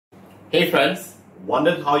Hey friends,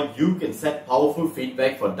 wondered how you can set powerful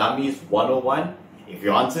feedback for Dummies 101? If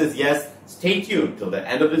your answer is yes, stay tuned till the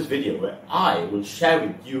end of this video where I will share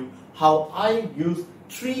with you how I use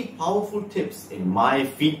 3 powerful tips in my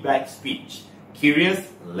feedback speech.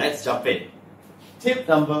 Curious? Let's jump in. Tip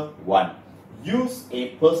number 1. Use a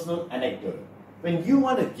personal anecdote. When you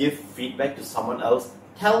want to give feedback to someone else,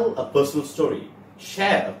 tell a personal story,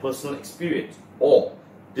 share a personal experience, or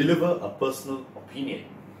deliver a personal opinion.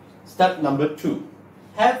 Step number 2.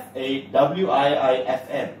 Have a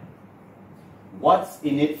WIIFM. What's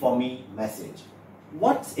in it for me message.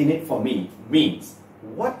 What's in it for me means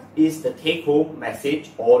what is the take-home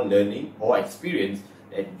message or learning or experience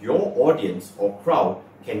that your audience or crowd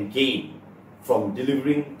can gain from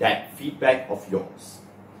delivering that feedback of yours.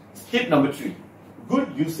 Tip number 3.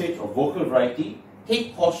 Good usage of vocal variety.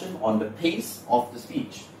 Take caution on the pace of the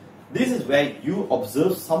speech. This is where you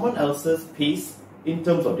observe someone else's pace in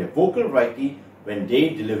terms of their vocal variety when they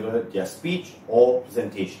deliver their speech or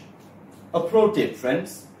presentation. A pro tip,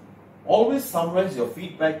 friends. Always summarize your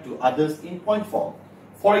feedback to others in point form.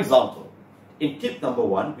 For example, in tip number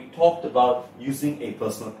 1, we talked about using a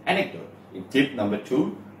personal anecdote. In tip number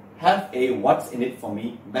 2, have a what's in it for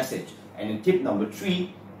me message. And in tip number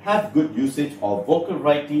 3, have good usage of vocal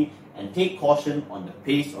variety and take caution on the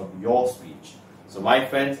pace of your speech. So my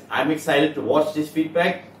friends, I'm excited to watch this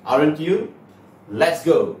feedback. Aren't you? Let's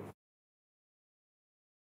go.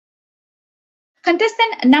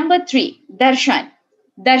 Contestant number 3, Dharshanth.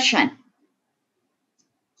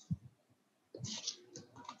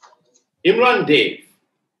 Imran Dave,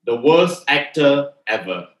 the worst actor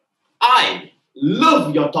ever. I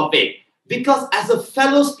love your topic because as a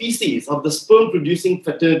fellow species of the sperm-producing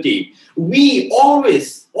fraternity, we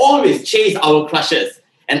always chase our crushes.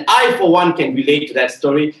 And I, for one, can relate to that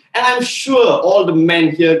story. And I'm sure all the men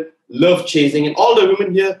here love chasing and all the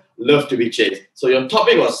women here love to be chased. So your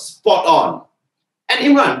topic was spot on. And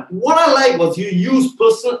Imran, what I like was you used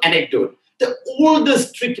personal anecdote, the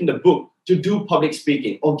oldest trick in the book to do public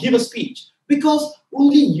speaking or give a speech, because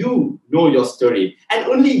only you know your story and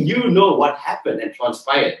only you know what happened and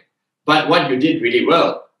transpired. But what you did really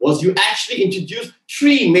well was you actually introduced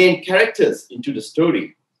 3 main characters into the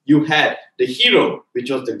story. You had the hero, which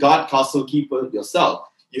was the guard castle keeper yourself.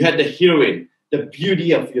 You had the heroine, the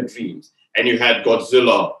beauty of your dreams. And you had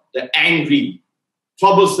Godzilla, the angry,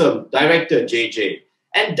 troublesome director JJ.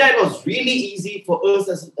 And that was really easy for us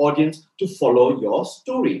as an audience to follow your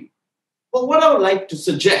story. But what I would like to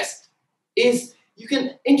suggest is you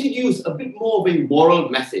can introduce a bit more of a moral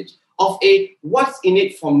message of a what's in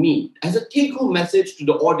it for me as a take-home message to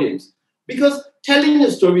the audience. Because telling a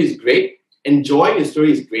story is great, enjoying a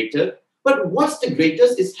story is greater, but what's the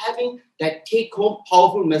greatest is having that take-home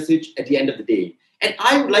powerful message at the end of the day. And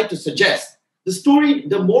I would like to suggest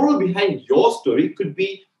the moral behind your story could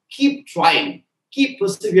be keep trying, keep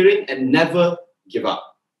persevering, and never give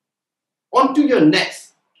up. On to your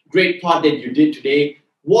next great part that you did today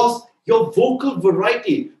was your vocal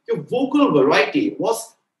variety. Your vocal variety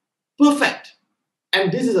was perfect.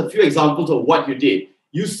 And this is a few examples of what you did.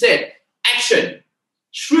 You said action,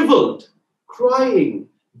 shriveled, crying,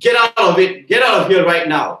 get out of it, get out of here right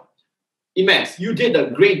now. Immense, you did a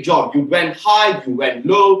great job. You went high, you went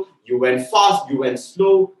low, you went fast, you went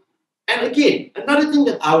slow. And again, another thing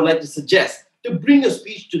that I would like to suggest to bring your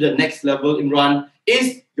speech to the next level, Imran,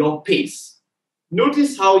 is your pace.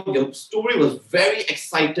 Notice how your story was very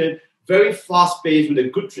excited, very fast-paced with a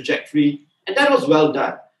good trajectory, and that was well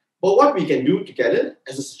done. But what we can do together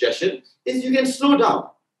as a suggestion is you can slow down,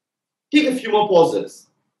 take a few more pauses,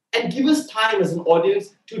 and give us time as an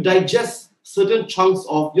audience to digest certain chunks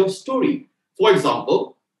of your story. For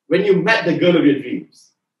example, when you met the girl of your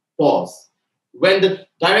dreams, pause. When the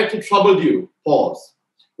director troubled you, pause.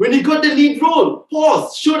 When you got the lead role,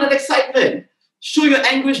 pause. Show that excitement. Show your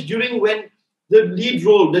anguish during when the lead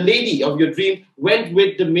role, the lady of your dream, went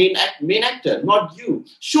with the main actor, not you.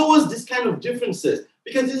 Show us this kind of differences,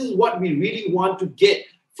 because this is what we really want to get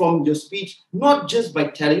from your speech, not just by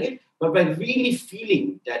telling it, but by really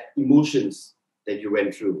feeling that emotions that you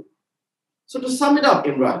went through. So to sum it up,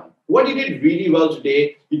 Imran, what you did really well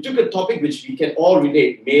today, you took a topic which we can all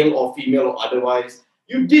relate, male or female or otherwise.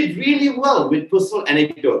 You did really well with personal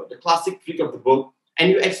anecdote, the classic trick of the book, and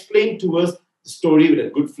you explained to us the story with a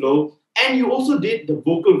good flow. And you also did the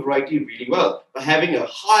vocal variety really well by having a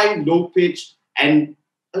high, low pitch, and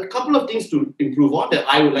a couple of things to improve on that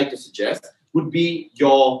I would like to suggest would be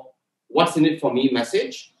your what's in it for me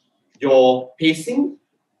message, your pacing,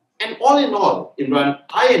 and all in all, Imran,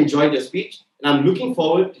 I enjoyed your speech and I'm looking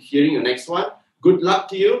forward to hearing your next one. Good luck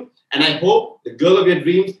to you, and I hope the girl of your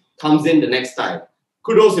dreams comes in the next time.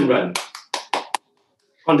 Kudos, Imran.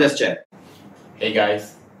 Contest chair. Hey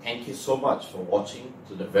guys, thank you so much for watching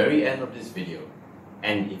to the very end of this video.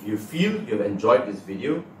 And if you feel you've enjoyed this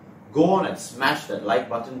video, go on and smash that like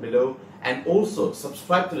button below and also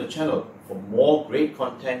subscribe to the channel for more great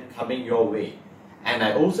content coming your way. And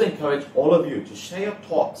I also encourage all of you to share your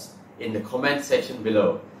thoughts in the comment section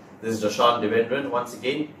below. This is Dharshanth Devendran once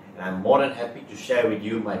again, and I'm more than happy to share with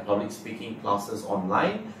you my public speaking classes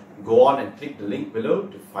online. Go on and click the link below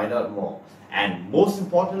to find out more. And most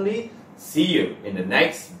importantly, see you in the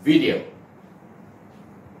next video.